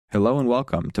Hello and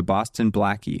welcome to Boston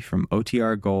Blackie from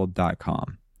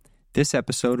OTRGold.com. This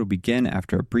episode will begin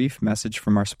after a brief message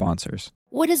from our sponsors.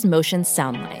 What does motion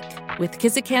sound like? With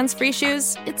Kizikans free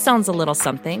shoes, it sounds a little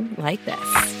something like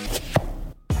this.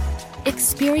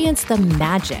 Experience the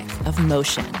magic of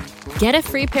motion. Get a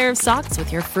free pair of socks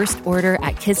with your first order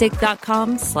at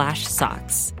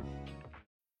kizik.com/socks.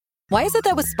 Why is it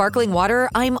that with sparkling water,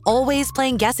 I'm always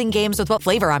playing guessing games with what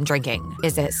flavor I'm drinking?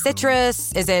 Is it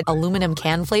citrus? Is it aluminum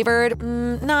can flavored?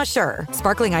 Not sure.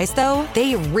 Sparkling ice, though,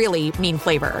 they really mean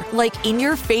flavor. Like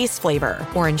in-your-face flavor.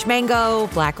 Orange mango,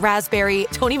 black raspberry.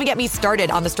 Don't even get me started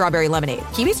on the strawberry lemonade.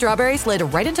 Kiwi Strawberry slid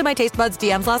right into my taste buds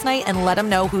DMs last night and let them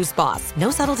know who's boss.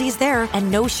 No subtleties there, and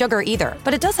no sugar either.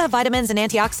 But it does have vitamins and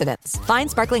antioxidants.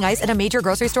 Find sparkling ice at a major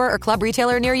grocery store or club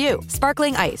retailer near you.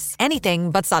 Sparkling ice.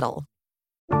 Anything but subtle.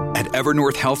 At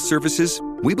Evernorth Health Services,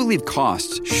 we believe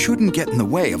costs shouldn't get in the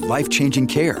way of life-changing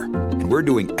care, and we're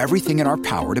doing everything in our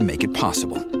power to make it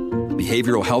possible.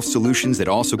 Behavioral health solutions that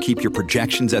also keep your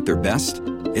projections at their best?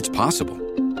 It's possible.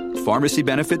 Pharmacy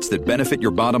benefits that benefit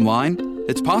your bottom line?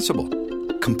 It's possible.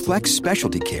 Complex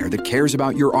specialty care that cares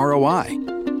about your ROI?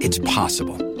 It's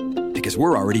possible. Because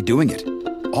we're already doing it.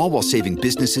 All while saving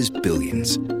businesses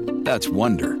billions. That's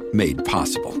Wonder made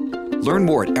possible. Learn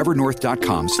more at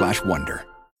evernorth.com/wonder.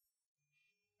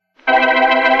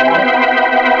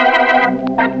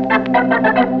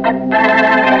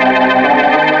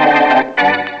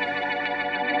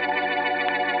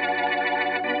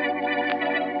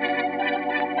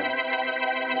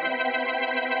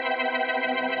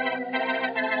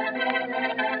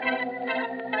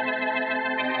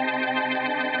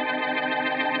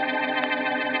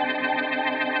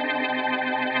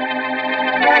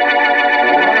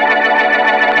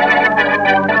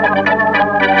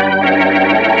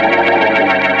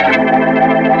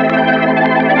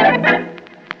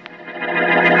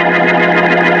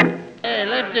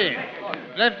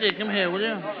 Lefty, come here, will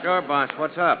you? Sure, boss.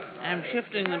 What's up? I'm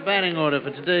shifting the batting order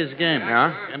for today's game.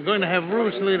 Yeah? I'm going to have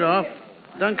Roos lead off,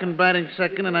 Duncan batting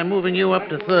second, and I'm moving you up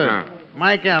to third. Huh.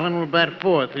 Mike Allen will bat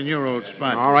fourth in your old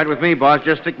spot. All right with me, boss.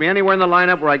 Just stick me anywhere in the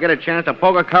lineup where I get a chance to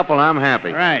poke a couple. I'm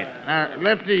happy. Right. Now,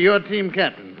 Lefty, you're team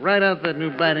captain. Write out that new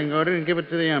batting order and give it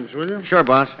to the umps, will you? Sure,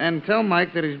 boss. And tell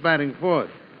Mike that he's batting fourth.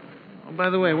 Oh, by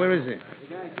the way, where is he?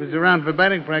 He's around for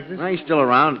batting practice. No, he's still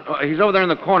around. Oh, he's over there in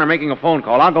the corner making a phone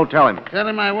call. I'll go tell him. Tell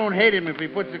him I won't hate him if he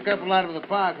puts a couple out of the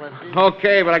park, Lefty.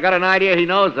 Okay, but I got an idea he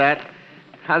knows that.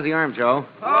 How's the arm, Joe?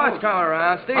 Oh, it's coming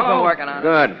around. Steve's been working on it.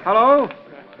 Good. Hello?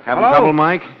 Having Hello? trouble,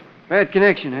 Mike? Bad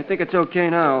connection. I think it's okay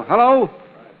now. Hello?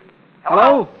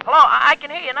 Hello? Hello, I can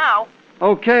hear you now.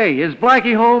 Okay. Is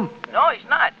Blackie home? No, he's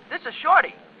not. This is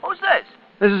Shorty. Who's this?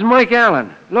 This is Mike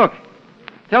Allen. Look,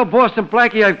 tell Boston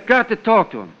Blackie I've got to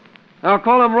talk to him. I'll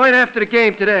call him right after the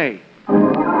game today.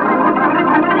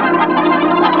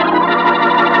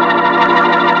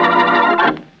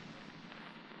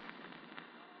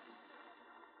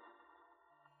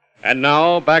 And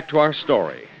now, back to our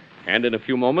story. And in a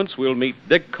few moments, we'll meet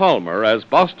Dick Calmer as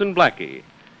Boston Blackie.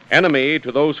 Enemy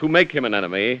to those who make him an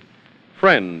enemy.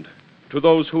 Friend to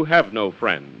those who have no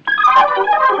friend.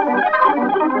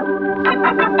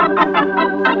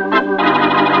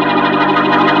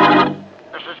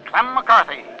 This is Clem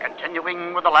McCarthy,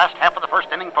 continuing with the last half of the first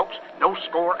inning, folks. No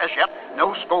score as yet,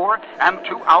 no score, and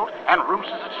 2 out, and Roos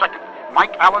is at second.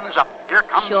 Mike Allen is up. Here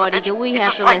comes Shorty, the pitch. do we It's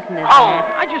have a to strike. listen to Foul.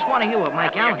 that? I just want to hear what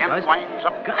Mike Allen Again does. winds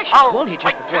up. Gosh, I Foul. told you just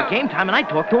Strike before 2. game time, and I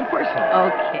talked to him personally.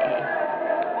 Okay.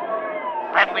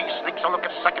 Bradley sneaks a look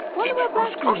at second. What Keeps about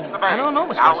Roos Blackie? close to the bag. I don't know,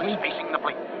 Mr. Now Wesley. he's facing the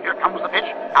plate. Here comes the pitch.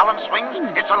 Allen swings.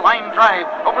 It's a line drive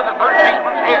over the third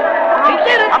baseman's head. Roos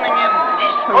did it. coming in. He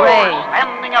Hooray. scores,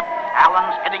 standing up.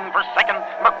 Allen's heading for second.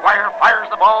 McGuire fires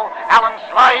the ball. Allen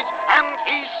slides, and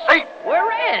he's safe.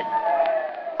 We're in.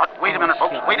 But wait a minute,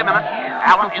 folks. Wait a minute.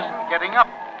 Allen isn't getting up.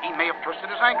 He may have twisted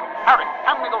his ankle. Harry,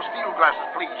 hand me those field glasses,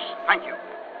 please. Thank you.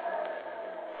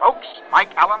 Folks,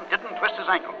 Mike Allen didn't twist his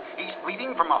ankle. He's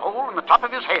bleeding from a hole in the top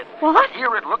of his head. What?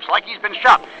 Here it looks like he's been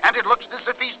shot, and it looks as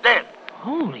if he's dead.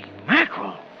 Holy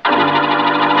mackerel.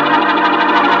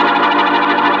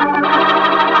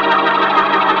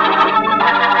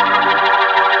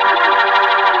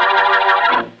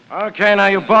 Okay, now,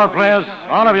 you ball players,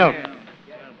 all of you,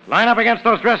 line up against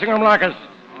those dressing room lockers.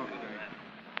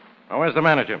 Now, where's the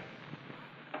manager?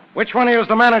 Which one of you is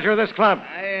the manager of this club?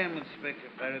 I am Inspector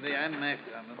Faraday. I'm Mac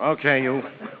Drummond. Okay, you.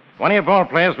 One of your ball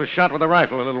players was shot with a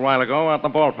rifle a little while ago out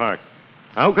in the ballpark.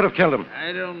 Now, who could have killed him?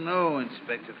 I don't know,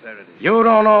 Inspector Faraday. You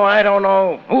don't know, I don't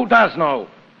know. Who does know?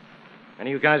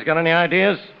 Any of you guys got any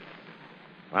ideas?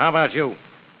 Well, how about you?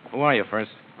 Who are you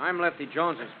first? I'm Lefty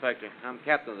Jones, Inspector. I'm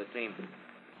captain of the team.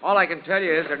 All I can tell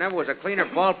you is there never was a cleaner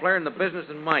ball player in the business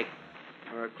than Mike.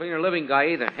 Or a cleaner living guy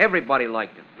either. Everybody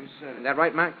liked him. Isn't that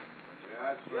right, Mac?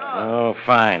 Oh,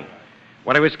 fine.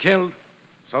 Well, he was killed,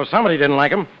 so somebody didn't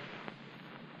like him.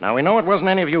 Now, we know it wasn't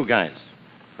any of you guys.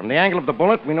 From the angle of the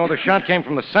bullet, we know the shot came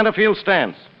from the center field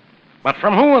stands. But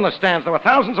from who in the stands? There were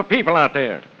thousands of people out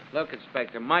there. Look,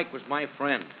 Inspector, Mike was my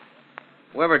friend.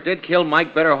 Whoever did kill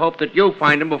Mike better hope that you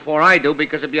find him before I do,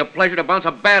 because it'd be a pleasure to bounce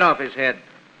a bat off his head.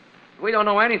 We don't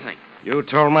know anything. You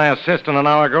told my assistant an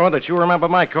hour ago that you remember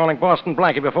Mike calling Boston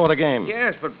Blackie before the game.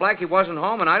 Yes, but Blackie wasn't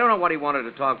home, and I don't know what he wanted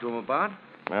to talk to him about.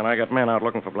 Well, I got men out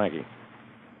looking for Blackie.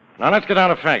 Now, let's get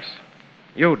down to facts.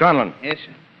 You, Donlin. Yes,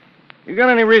 sir. You got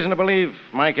any reason to believe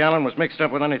Mike Allen was mixed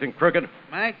up with anything crooked?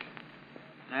 Mike?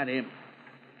 Not him.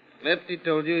 Lefty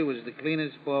told you he was the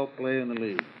cleanest ball player in the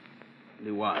league. And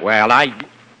he was. Well, All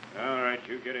right,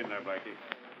 you get in there, Blackie.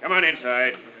 Come on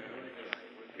inside.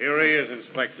 Here he is,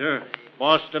 Inspector.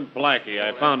 Boston Blackie.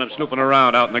 I found him snooping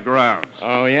around out in the grounds.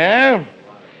 Oh, yeah?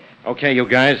 Okay, you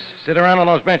guys. Sit around on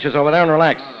those benches over there and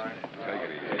relax.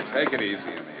 Take it easy.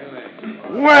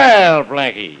 Well,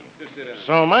 Blackie.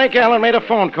 So Mike Allen made a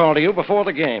phone call to you before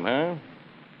the game, huh?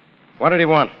 What did he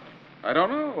want? I don't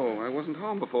know. I wasn't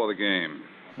home before the game.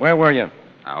 Where were you?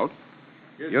 Out.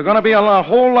 You're going to be a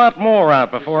whole lot more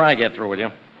out before I get through with you.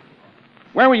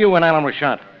 Where were you when Allen was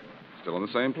shot? Still in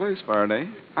the same place, Faraday.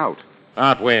 Out.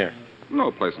 Out where?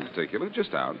 No place in particular,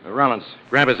 just out. Rollins,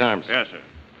 grab his arms. Yes, sir.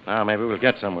 Now, maybe we'll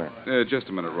get somewhere. Just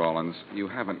a minute, Rollins. You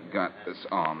haven't got this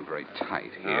arm very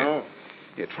tight here. No?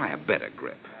 Here, try a better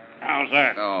grip. How's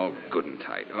that? Oh, good and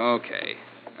tight. Okay.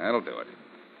 That'll do it.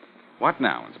 What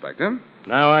now, Inspector?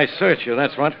 Now I search you,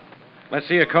 that's what. Let's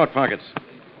see your coat pockets.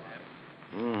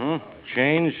 Mm-hmm.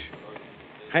 Change.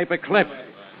 Paper clip.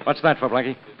 What's that for,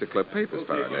 Blackie? To clip papers,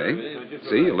 Faraday.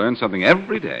 See, you learn something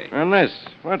every day. And this.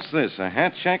 What's this, a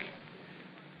hat check?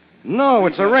 No,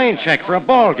 it's a rain check for a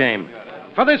ball game.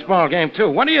 For this ball game,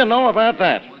 too. What do you know about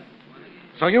that?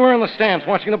 So you were in the stands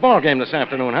watching the ball game this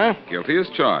afternoon, huh? Guilty as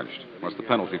charged. What's the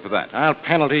penalty for that? I'll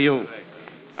penalty you.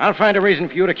 I'll find a reason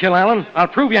for you to kill Allen. I'll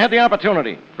prove you had the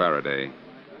opportunity. Faraday.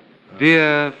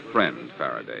 Dear friend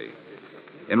Faraday,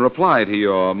 in reply to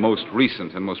your most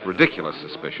recent and most ridiculous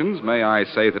suspicions, may I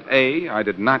say that A, I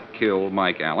did not kill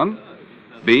Mike Allen.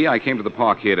 B, I came to the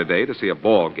park here today to see a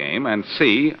ball game. And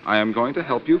C, I am going to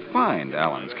help you find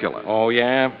Allen's killer. Oh,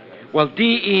 yeah? Well,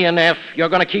 D, E, and F, you're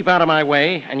going to keep out of my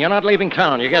way, and you're not leaving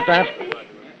town. You get that?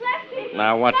 Lefty!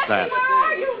 Now, what's that? Where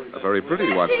are you? A very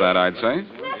pretty what's that, I'd say.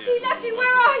 Lefty,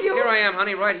 where are you? Here I am,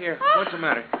 honey, right here. What's the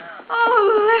matter?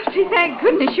 Oh, Lefty, thank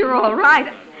goodness you're all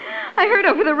right. I heard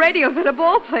over the radio that a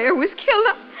ball player was killed.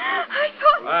 I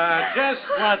thought... Just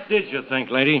what did you think,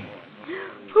 lady?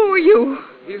 Who are you?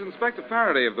 He's Inspector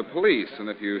Faraday of the police, and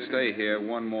if you stay here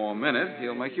one more minute,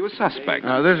 he'll make you a suspect.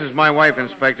 This is my wife,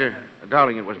 Inspector.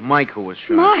 Darling, it was Mike who was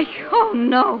shot. Mike? Oh,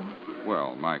 no.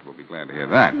 Well, Mike will be glad to hear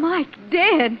that. Mike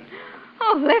dead?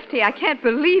 Oh, Lefty, I can't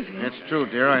believe it. That's true,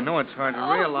 dear. I know it's hard to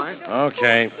realize.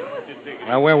 Okay.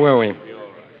 Now, where were we?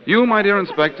 You, my dear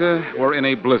Inspector, were in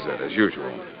a blizzard, as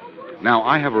usual. Now,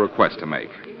 I have a request to make.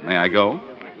 May I go?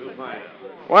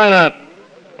 Why not?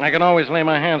 I can always lay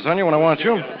my hands on you when I want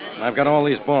you. I've got all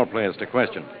these ball players to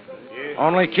question.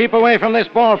 Only keep away from this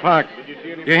ballpark.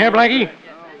 You hear, Blackie?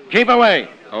 Keep away.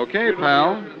 Okay,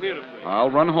 pal.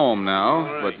 I'll run home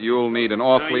now, but you'll need an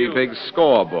awfully big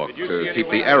scorebook to keep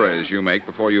the errors you make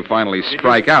before you finally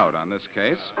strike out on this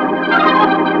case.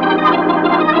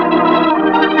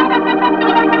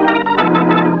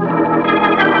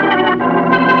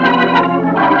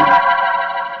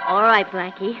 All right,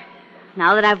 Blackie.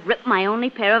 Now that I've ripped my only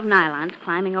pair of nylons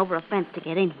climbing over a fence to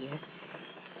get in here,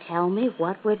 tell me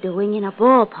what we're doing in a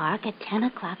ballpark at 10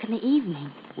 o'clock in the evening.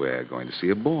 We're going to see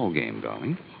a ball game,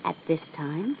 darling. At this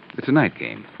time? It's a night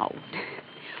game. Oh,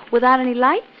 without any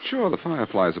lights? Sure, the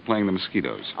fireflies are playing the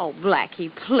mosquitoes. Oh,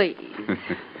 Blackie, please.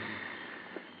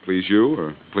 Please you,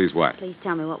 or please what? Please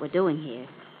tell me what we're doing here.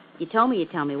 You told me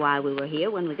you'd tell me why we were here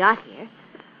when we got here.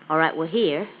 All right, we're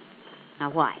here.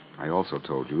 Now, why? I also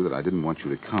told you that I didn't want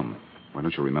you to come. Why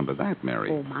don't you remember that,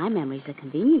 Mary? Oh, my memory's the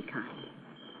convenient kind.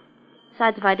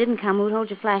 Besides, if I didn't come, who'd hold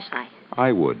your flashlight?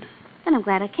 I would. Then I'm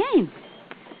glad I came.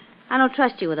 I don't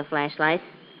trust you with a flashlight.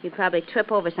 You'd probably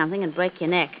trip over something and break your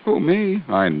neck. Who, me?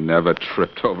 I never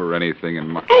tripped over anything in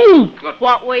my...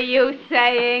 What were you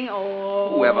saying?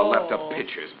 Oh. Whoever left a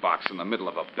pitcher's box in the middle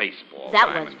of a baseball That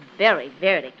diamond? was very,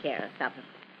 very careless of him.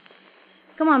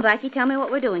 Come on, Blackie, tell me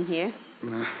what we're doing here.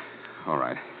 All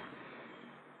right.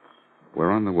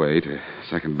 We're on the way to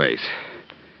second base.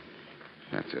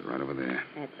 That's it, right over there.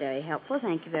 That's very helpful.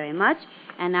 Thank you very much.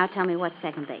 And now tell me what's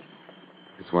second base.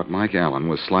 It's what Mike Allen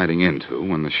was sliding into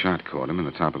when the shot caught him in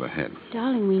the top of the head.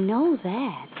 Darling, we know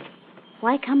that.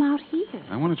 Why come out here?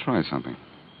 I want to try something.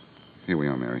 Here we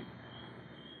are, Mary.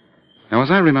 Now, as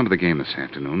I remember the game this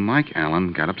afternoon, Mike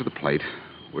Allen got up to the plate,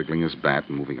 wiggling his bat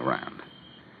and moving around.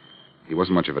 He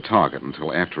wasn't much of a target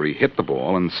until after he hit the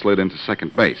ball and slid into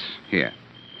second base. Here.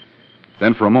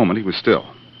 Then for a moment, he was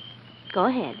still. Go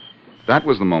ahead. That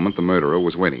was the moment the murderer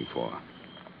was waiting for.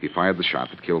 He fired the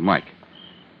shot that killed Mike.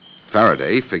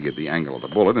 Faraday figured the angle of the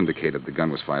bullet indicated the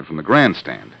gun was fired from the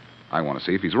grandstand. I want to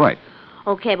see if he's right.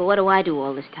 Okay, but what do I do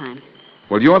all this time?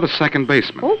 Well, you're the second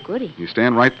baseman. Oh, goody. You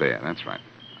stand right there. That's right.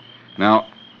 Now,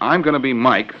 I'm going to be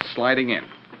Mike sliding in.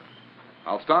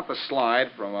 I'll start the slide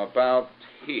from about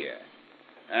here.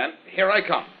 And here I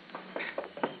come.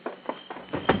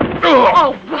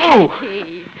 Oh,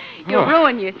 Blackie. You'll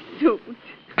ruin your suit.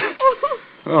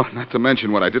 Oh, not to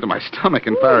mention what I did to my stomach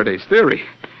in Faraday's theory.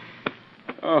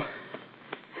 Oh.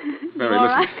 Mary, All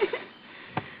listen. right.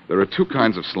 There are two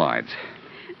kinds of slides.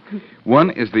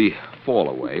 One is the fall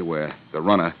away, where the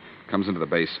runner comes into the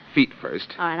base feet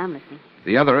first. All right, I'm listening.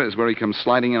 The other is where he comes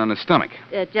sliding in on his stomach.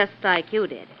 Just like you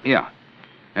did. Yeah.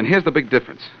 And here's the big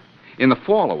difference. In the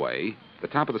fall away, the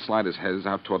top of the slide is heads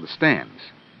out toward the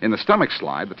stands. In the stomach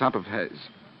slide, the top of heads.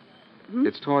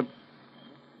 It's toward...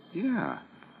 Yeah,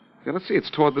 let's see.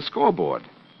 It's toward the scoreboard.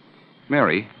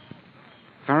 Mary,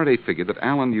 Faraday figured that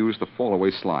Allen used the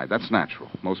fall-away slide. That's natural.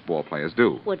 Most ball players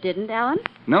do. Well, didn't Allen?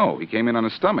 No, he came in on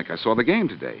his stomach. I saw the game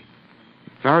today.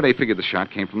 Faraday figured the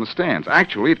shot came from the stands.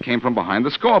 Actually, it came from behind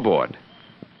the scoreboard.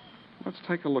 Let's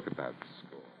take a look at that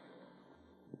score.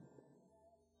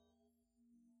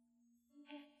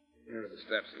 Here are the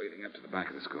steps leading up to the back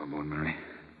of the scoreboard, Mary.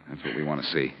 That's what we want to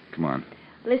see. Come on.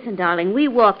 Listen, darling, we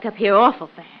walked up here awful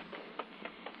fast.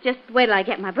 Just wait till I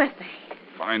get my breath back.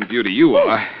 Fine beauty you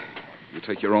are. You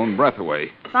take your own breath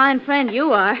away. Fine friend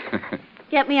you are.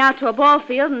 Get me out to a ball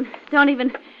field and don't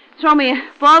even throw me a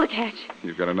ball to catch.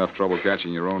 You've got enough trouble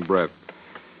catching your own breath.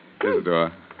 Here's the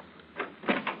door.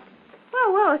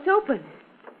 Well, it's open.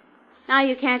 Now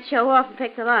you can't show off and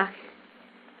pick the lock.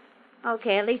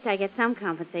 Okay, at least I get some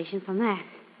compensation from that.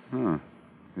 Huh.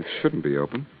 It shouldn't be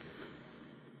open.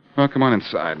 Well, come on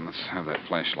inside and let's have that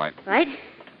flashlight. Right?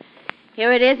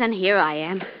 Here it is, and here I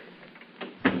am.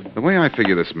 The way I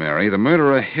figure this, Mary, the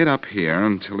murderer hid up here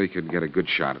until he could get a good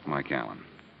shot at Mike Allen.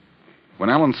 When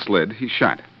Allen slid, he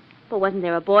shot. But wasn't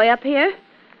there a boy up here?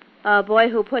 A boy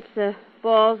who puts the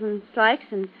balls and strikes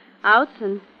and outs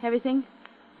and everything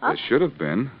up? There should have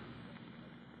been.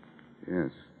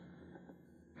 Yes.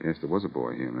 Yes, there was a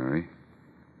boy here, Mary.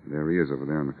 There he is over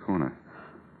there in the corner.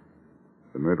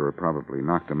 The murderer probably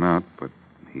knocked him out, but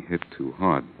he hit too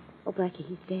hard. Oh, Blackie,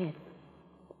 he's dead.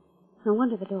 No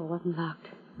wonder the door wasn't locked.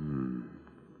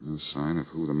 No sign of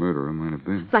who the murderer might have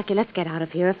been. Blackie, let's get out of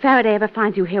here. If Faraday ever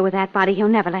finds you here with that body, he'll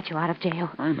never let you out of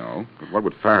jail. I know, but what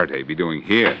would Faraday be doing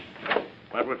here?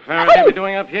 What would Faraday be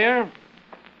doing up here?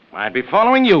 I'd be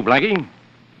following you, Blackie.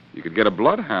 You could get a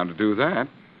bloodhound to do that.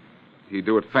 He'd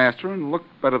do it faster and look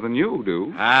better than you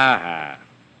do. I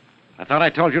thought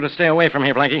I told you to stay away from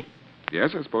here, Blackie.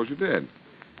 Yes, I suppose you did.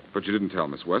 But you didn't tell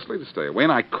Miss Wesley to stay away,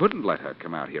 and I couldn't let her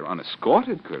come out here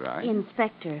unescorted, could I?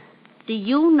 Inspector, do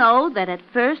you know that at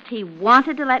first he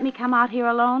wanted to let me come out here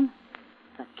alone?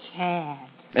 The cad.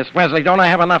 Miss Wesley, don't I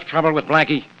have enough trouble with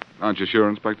Blackie? Aren't you sure,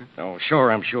 Inspector? Oh, sure,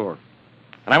 I'm sure.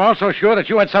 And I'm also sure that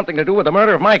you had something to do with the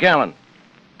murder of Mike Allen.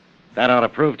 That ought to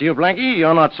prove to you, Blackie,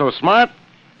 you're not so smart,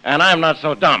 and I'm not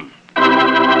so dumb.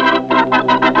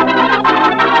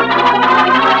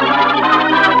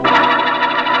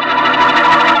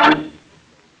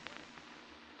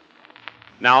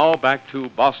 Now back to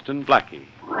Boston Blackie.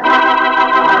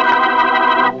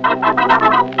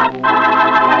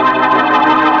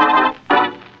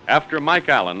 After Mike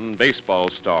Allen, baseball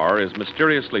star, is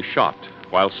mysteriously shot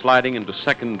while sliding into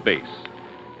second base,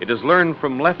 it is learned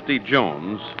from Lefty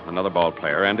Jones, another ball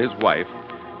player, and his wife,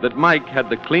 that Mike had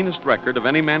the cleanest record of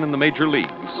any man in the major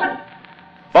leagues.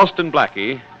 Boston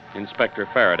Blackie, Inspector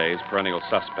Faraday's perennial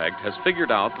suspect, has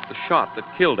figured out that the shot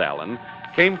that killed Allen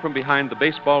came from behind the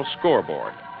baseball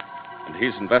scoreboard. And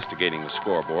he's investigating the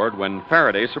scoreboard when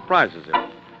Faraday surprises him.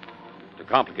 To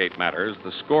complicate matters,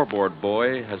 the scoreboard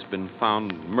boy has been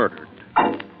found murdered.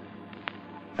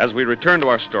 As we return to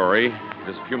our story, it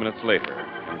is a few minutes later,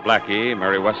 and Blackie,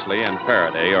 Mary Wesley, and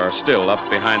Faraday are still up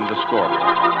behind the scoreboard.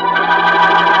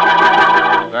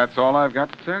 That's all I've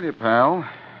got to tell you, pal.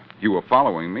 You were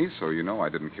following me, so you know I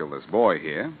didn't kill this boy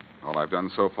here. All I've done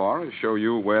so far is show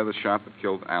you where the shot that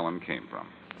killed Allen came from.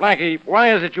 Blackie,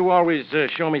 why is it you always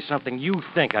show me something you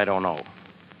think I don't know?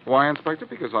 Why, Inspector?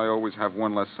 Because I always have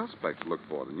one less suspect to look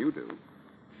for than you do.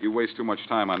 You waste too much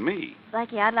time on me.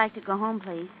 Blackie, I'd like to go home,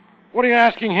 please. What are you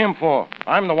asking him for?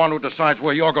 I'm the one who decides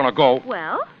where you're going to go.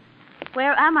 Well,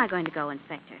 where am I going to go,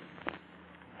 Inspector?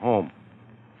 Home.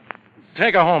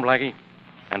 Take her home, Blackie.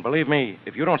 And believe me,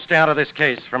 if you don't stay out of this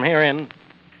case from here in,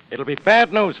 it'll be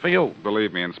bad news for you.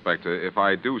 Believe me, Inspector, if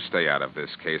I do stay out of this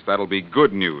case, that'll be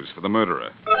good news for the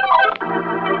murderer.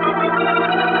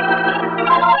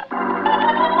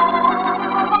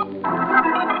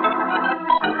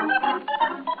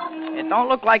 It don't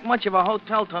look like much of a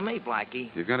hotel to me,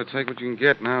 Blackie. You've got to take what you can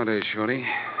get nowadays, Shorty.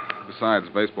 Besides,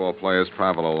 baseball players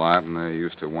travel a lot, and they're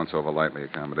used to once-over-lightly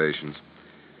accommodations.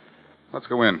 Let's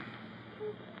go in.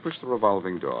 Push the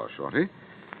revolving door, Shorty.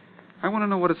 I want to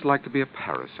know what it's like to be a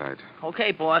parasite.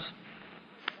 Okay, boss.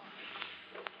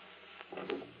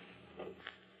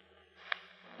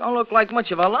 Don't look like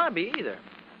much of a lobby either.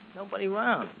 Nobody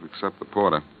around. Except the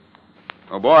porter.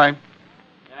 Oh, boy.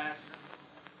 Yes.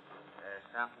 There's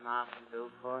something I can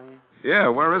do for you? Yeah,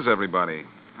 where is everybody?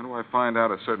 How do I find out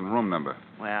a certain room number?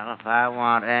 Well, if I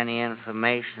want any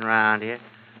information around here,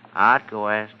 I'd go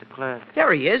ask the clerk.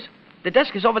 There he is. The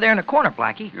desk is over there in the corner,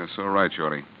 Blackie. Yes, all right,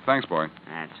 Shorty. Thanks, boy.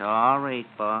 That's all right,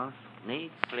 boss.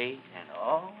 Neat, fleet, and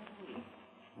all.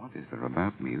 What is there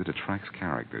about me that attracts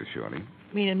characters, Shorty?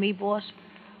 Meaning me, boss?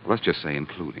 Let's just say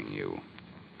including you.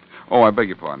 Oh, I beg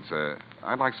your pardon, sir.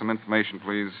 I'd like some information,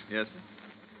 please. Yes, sir?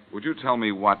 Would you tell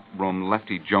me what room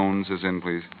Lefty Jones is in,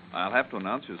 please? I'll have to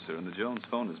announce you, sir, and the Jones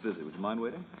phone is busy. Would you mind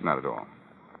waiting? Not at all.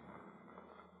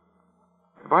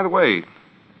 By the way,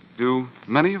 do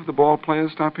many of the ball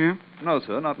players stop here? No,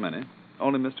 sir, not many.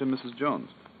 Only Mr. and Mrs. Jones.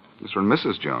 Mr. and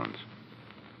Mrs. Jones.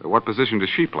 What position does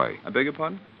she play? I beg your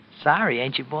pardon? Sorry,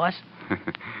 ain't you, boss?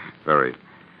 Very.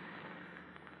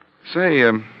 Say,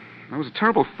 that was a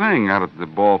terrible thing out at the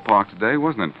ballpark today,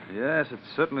 wasn't it? Yes, it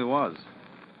certainly was.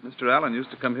 Mr. Allen used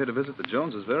to come here to visit the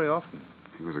Joneses very often.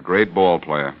 He was a great ball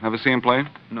player. Ever see him play?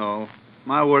 No.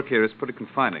 My work here is pretty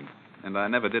confining, and I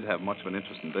never did have much of an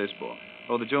interest in baseball.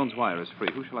 Oh, the Jones wire is free.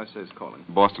 Who shall I say is calling?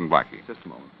 Boston Blackie. Just a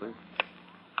moment, please.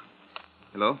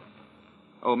 Hello?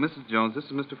 Oh, Mrs. Jones, this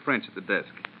is Mr. French at the desk.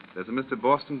 There's a Mr.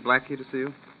 Boston Blackie to see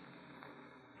you.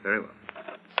 Very well.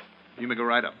 You may go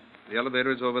right up. The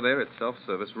elevator is over there. It's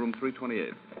self-service, room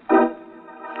 328.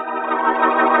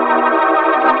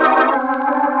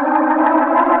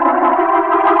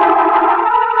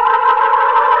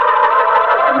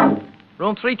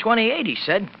 Room 328, he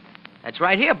said. That's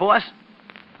right here, boss.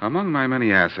 Among my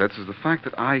many assets is the fact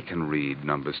that I can read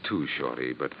numbers too,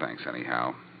 Shorty, but thanks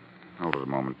anyhow. Hold it a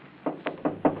moment.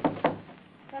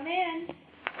 Come in.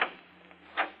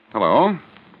 Hello.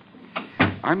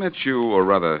 I met you, or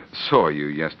rather saw you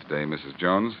yesterday, Mrs.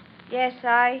 Jones. Yes,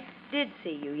 I did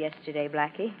see you yesterday,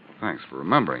 Blackie. Thanks for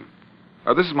remembering.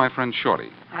 This is my friend Shorty.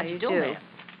 How do you do?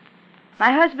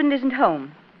 My husband isn't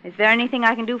home. Is there anything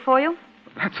I can do for you?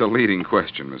 That's a leading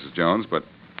question, Mrs. Jones, but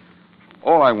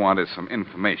all I want is some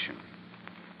information.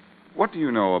 What do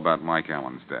you know about Mike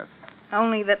Allen's death?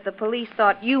 Only that the police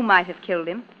thought you might have killed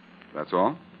him. That's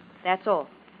all? That's all.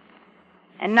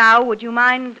 And now, would you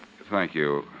mind... Thank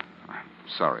you. I'm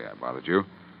sorry I bothered you.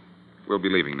 We'll be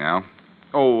leaving now.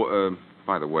 Oh,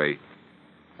 by the way,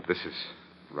 this is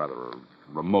rather a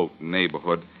remote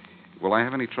neighborhood. Will I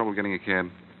have any trouble getting a cab?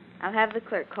 I'll have the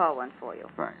clerk call one for you.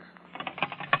 Thanks.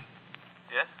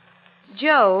 Yes?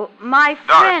 Joe, my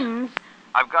Doris. friends...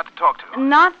 I've got to talk to you.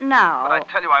 Not now. But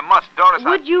I tell you I must. Doris,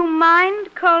 Would you mind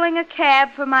calling a cab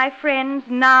for my friends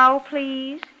now,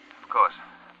 please? Of course.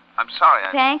 I'm sorry.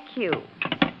 Thank you.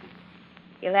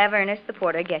 You'll have Ernest the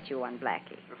porter get you one,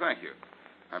 Blackie. Thank you.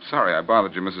 I'm sorry I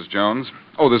bothered you, Mrs. Jones.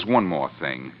 Oh, there's one more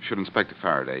thing. Should Inspector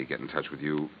Faraday get in touch with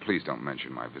you, please don't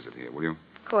mention my visit here, will you?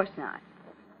 Of course not.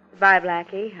 Goodbye,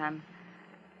 Blackie.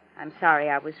 I'm sorry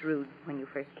I was rude when you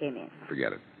first came in.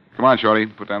 Forget it. Come on, Shorty.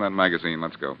 Put down that magazine.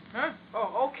 Let's go. Huh?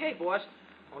 Oh, okay, boss.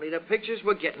 Only the pictures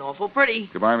were getting awful pretty.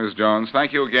 Goodbye, Miss Jones.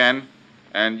 Thank you again.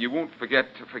 And you won't forget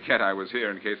I was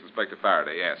here in case Inspector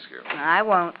Faraday asks you. I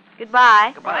won't.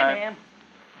 Goodbye. Goodbye,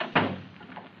 ma'am.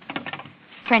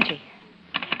 Frenchie.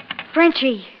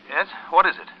 Frenchie. Yes? What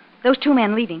is it? Those two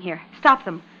men leaving here. Stop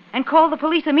them. And call the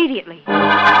police immediately.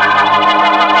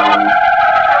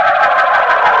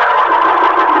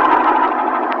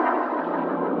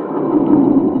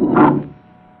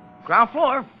 Ground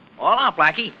floor. All out,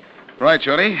 Blackie. Right,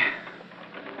 Shorty.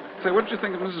 Say, what did you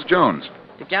think of Mrs. Jones?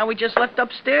 The gal we just left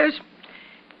upstairs?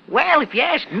 Well, if you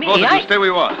ask me, Both of you stay where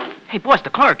you are. Hey, boss, the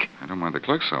clerk. I don't mind the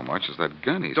clerk so much as that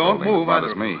gun he's Don't holding move,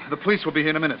 bothers either. me. The police will be here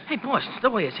in a minute. Hey, boss, the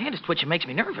way his hand is twitching makes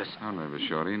me nervous. How nervous,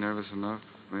 Shorty? Nervous enough,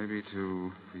 maybe,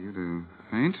 for you to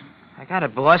faint? I got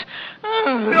it, boss.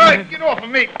 Hey, get off of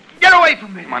me. Get away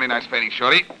from me. Mighty nice fainting,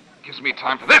 Shorty. gives me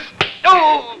time for this.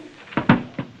 Oh!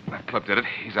 That clip did it.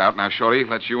 He's out now, Shorty.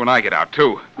 Let's you and I get out,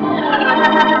 too.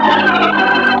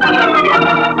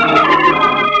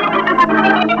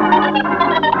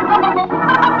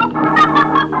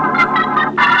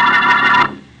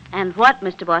 And what,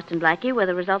 Mr. Boston Blackie, were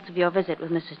the results of your visit with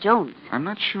Mrs. Jones? I'm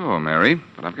not sure, Mary,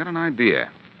 but I've got an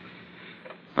idea.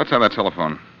 Let's have that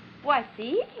telephone. Why,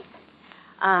 see?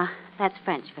 That's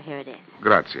French for here it is.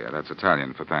 Grazie. That's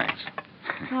Italian for thanks.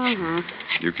 Uh-huh.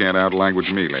 You can't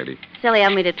outlanguage me, lady. Silly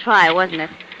of me to try, wasn't it?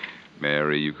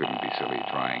 Mary, you couldn't be silly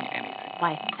trying anything.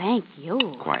 Why, thank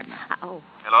you. Quiet now. Oh.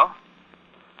 Hello?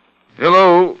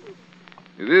 Hello.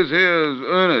 This here's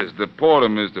Ernest, the porter,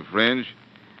 Mr. French.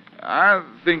 I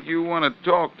think you want to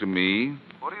talk to me.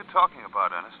 What are you talking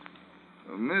about, Ernest?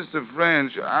 Mr.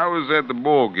 French, I was at the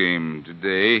ball game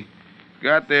today.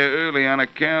 Got there early on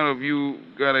account of you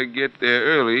gotta get there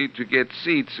early to get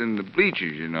seats in the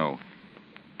bleachers, you know.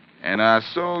 And I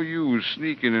saw you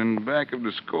sneaking in the back of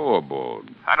the scoreboard.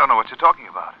 I don't know what you're talking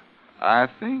about. I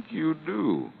think you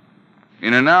do.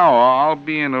 In an hour, I'll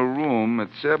be in a room at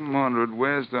 700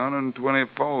 West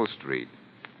 124th Street.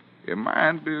 It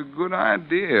might be a good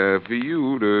idea for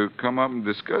you to come up and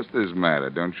discuss this matter,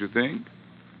 don't you think?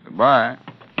 Goodbye.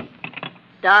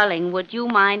 Darling, would you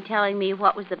mind telling me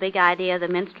what was the big idea of the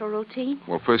minstrel routine?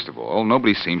 Well, first of all,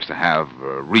 nobody seems to have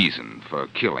a reason for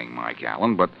killing Mike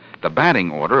Allen, but the batting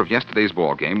order of yesterday's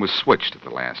ball game was switched at the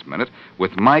last minute,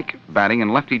 with Mike batting in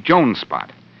Lefty Jones'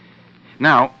 spot.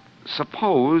 Now,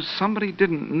 suppose somebody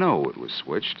didn't know it was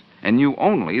switched and knew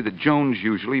only that Jones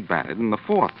usually batted in the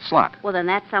fourth slot. Well, then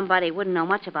that somebody wouldn't know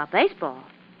much about baseball.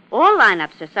 All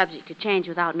lineups are subject to change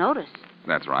without notice.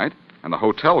 That's right. And the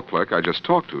hotel clerk I just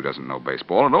talked to doesn't know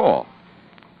baseball at all.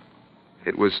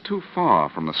 It was too far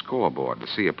from the scoreboard to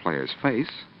see a player's face,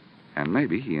 and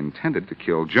maybe he intended to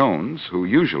kill Jones, who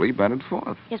usually batted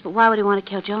fourth. Yes, but why would he want to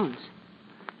kill Jones?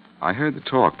 I heard the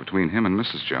talk between him and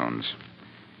Mrs. Jones.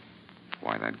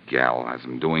 Why, that gal has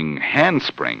him doing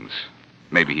handsprings.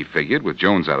 Maybe he figured with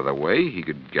Jones out of the way, he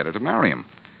could get her to marry him.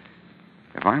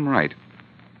 If I'm right,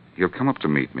 he'll come up to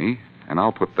meet me, and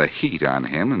I'll put the heat on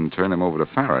him and turn him over to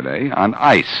Faraday on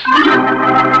ice.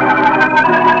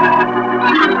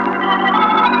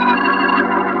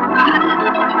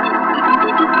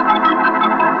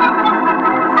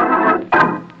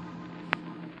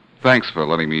 Thanks for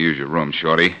letting me use your room,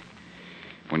 Shorty.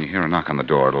 When you hear a knock on the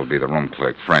door, it'll be the room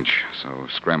clerk, French, so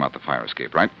scram out the fire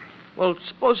escape, right? Well,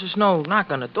 suppose there's no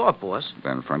knock on the door, boss.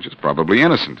 Then French is probably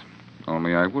innocent.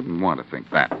 Only I wouldn't want to think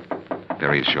that.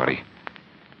 There he is, Shorty.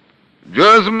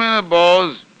 Just a minute,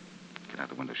 boss. Get out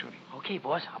the window, Shorty. Okay,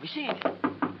 boss, I'll be seeing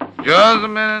you. Just a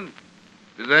minute.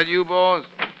 Is that you, boss?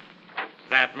 Is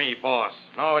that me, boss?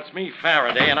 No, it's me,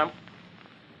 Faraday, and I'm...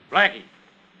 Blackie,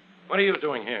 what are you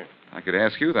doing here? I could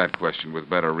ask you that question with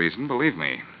better reason, believe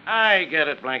me. I get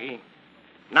it, Blackie.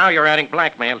 Now you're adding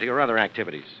blackmail to your other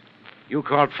activities. You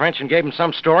called French and gave him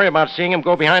some story about seeing him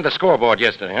go behind the scoreboard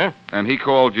yesterday, huh? And he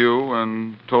called you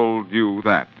and told you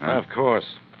that, huh? Of course.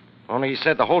 Only he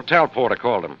said the hotel porter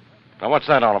called him. Now, what's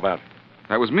that all about?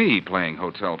 That was me playing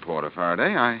hotel porter,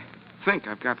 Faraday. I think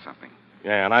I've got something.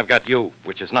 Yeah, and I've got you,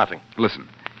 which is nothing. Listen.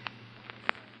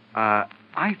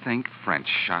 I think French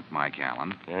shot Mike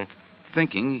Allen,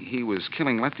 thinking he was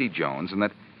killing Lefty Jones, and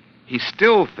that he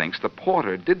still thinks the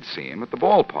porter did see him at the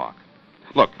ballpark.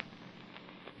 Look,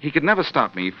 he could never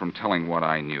stop me from telling what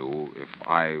I knew if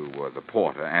I were the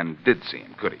porter and did see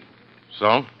him, could he?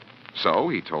 So? So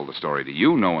he told the story to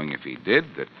you, knowing if he did,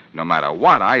 that no matter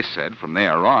what I said from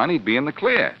there on, he'd be in the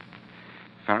clear.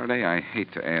 Faraday, I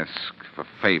hate to ask for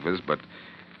favors, but,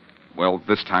 well,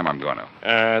 this time I'm going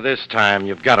to. This time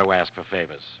you've got to ask for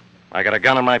favors. I got a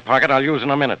gun in my pocket I'll use in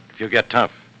a minute if you get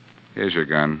tough. Here's your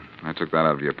gun. I took that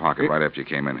out of your pocket right after you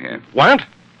came in here. What?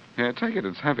 Here, take it.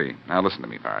 It's heavy. Now, listen to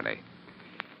me, Faraday.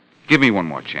 Give me one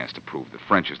more chance to prove that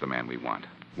French is the man we want.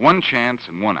 One chance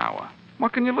in 1 hour.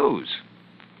 What can you lose?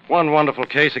 One wonderful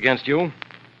case against you.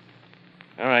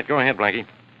 All right, go ahead, Blackie.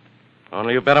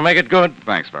 Only you better make it good.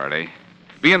 Thanks, Faraday.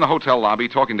 Be in the hotel lobby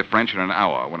talking to French in an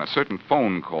hour when a certain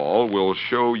phone call will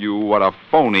show you what a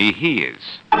phony he is.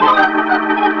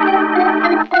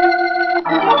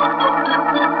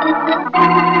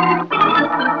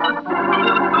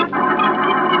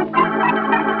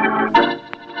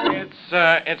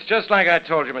 It's just like I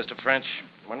told you, Mr. French.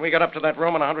 When we got up to that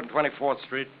room on 124th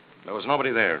Street, there was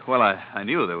nobody there. Well, I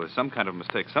knew there was some kind of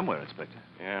mistake somewhere, Inspector.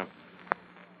 Yeah.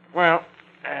 Well,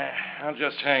 I'll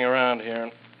just hang around here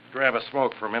and grab a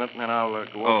smoke for a minute, and then I'll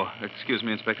go Oh, excuse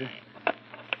me, Inspector.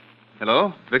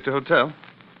 Hello? Victor Hotel?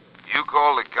 You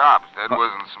called the cops. That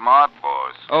wasn't smart,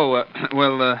 boss. Oh,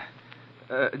 well,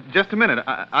 Just a minute.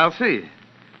 I'll see.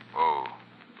 Oh,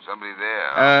 somebody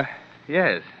there?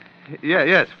 Yes.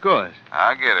 Yes, of course.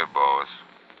 I get it, boss.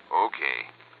 Okay.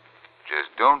 Just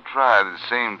don't try the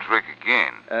same trick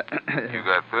again. You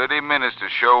got 30 minutes to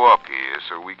show up here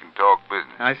so we can talk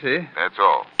business. I see. That's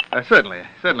all. Certainly.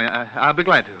 I'll be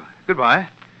glad to. Goodbye.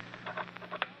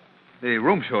 The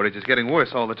room shortage is getting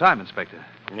worse all the time, Inspector.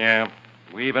 Yeah,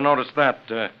 we even noticed that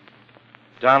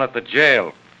down at the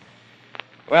jail.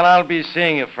 Well, I'll be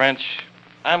seeing you, French.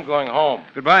 I'm going home.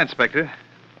 Goodbye, Inspector.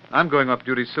 I'm going off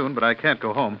duty soon, but I can't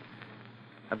go home.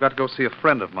 I've got to go see a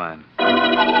friend of mine.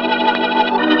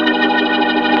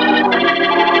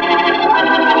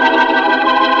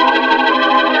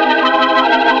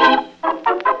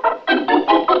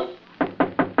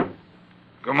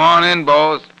 Come on in,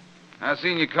 boss. I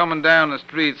seen you coming down the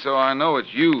street, so I know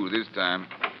it's you this time.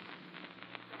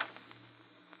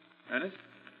 Ernest?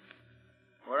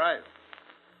 Where are you?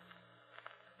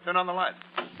 Turn on the light.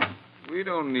 We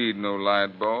don't need no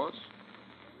light, boss.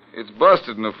 It's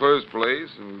busted in the first place,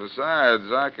 and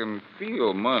besides, I can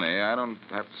feel money. I don't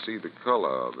have to see the color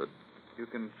of it. You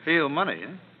can feel money,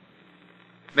 eh?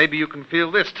 Maybe you can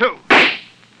feel this, too.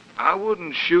 I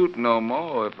wouldn't shoot no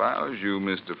more if I was you,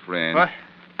 Mr. Friend. What?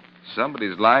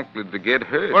 Somebody's likely to get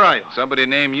hurt. Where are you? Somebody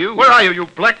named you. Where are you, you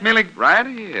blackmailing? Right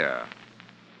here.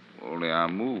 Only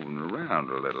I'm moving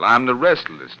around a little. I'm the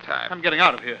restless type. I'm getting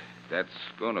out of here. That's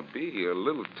going to be a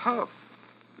little tough.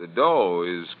 The door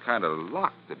is kind of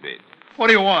locked a bit. What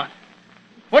do you want?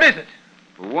 What is it?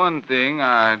 For one thing,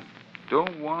 I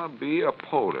don't want to be a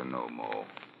porter no more.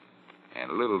 And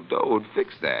a little dough would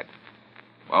fix that.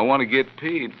 I want to get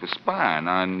paid for spying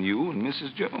on you and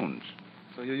Mrs. Jones.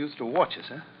 So you used to watch us,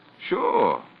 huh?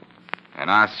 Sure.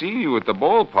 And I seen you at the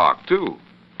ballpark, too.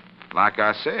 Like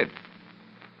I said.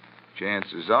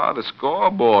 Chances are the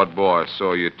scoreboard boy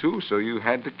saw you, too, so you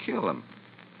had to kill him.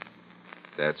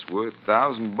 That's worth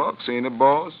 $1,000, ain't it,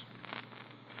 boss?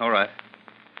 All right.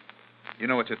 You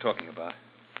know what you're talking about.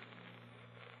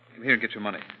 Come here and get your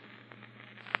money.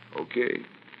 Okay.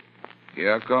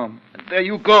 Here I come. And there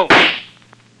you go.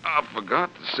 I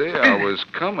forgot to say I was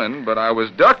coming, but I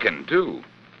was ducking, too.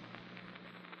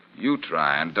 You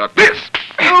try and duck this.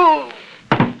 Throw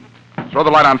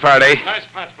the light on, Faraday. Nice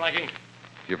punch, Blackie.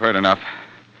 You've heard enough.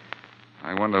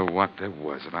 I wonder what there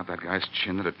was about that guy's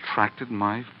chin that attracted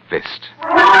my fist.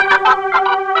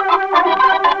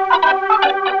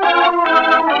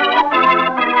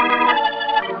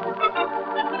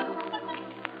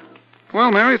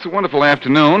 Well, Mary, it's a wonderful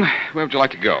afternoon. Where would you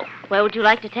like to go? Where would you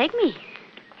like to take me?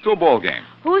 To a ball game.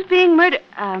 Who's being murdered?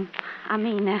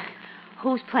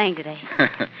 Who's playing today?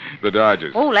 The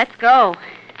Dodgers. Oh, let's go.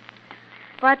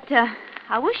 But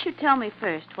I wish you'd tell me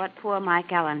first what poor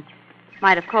Mike Allen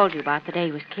might have called you about the day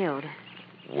he was killed.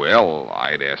 Well,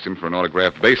 I'd asked him for an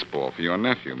autographed baseball for your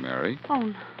nephew, Mary. Oh,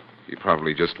 no. He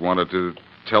probably just wanted to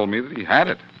tell me that he had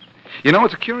it. You know,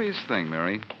 it's a curious thing,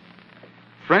 Mary.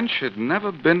 French had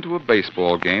never been to a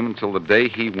baseball game until the day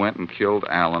he went and killed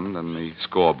Allen and the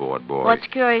scoreboard boy. What's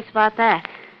curious about that?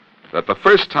 That the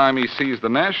first time he sees the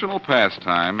national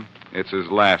pastime, it's his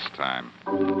last time.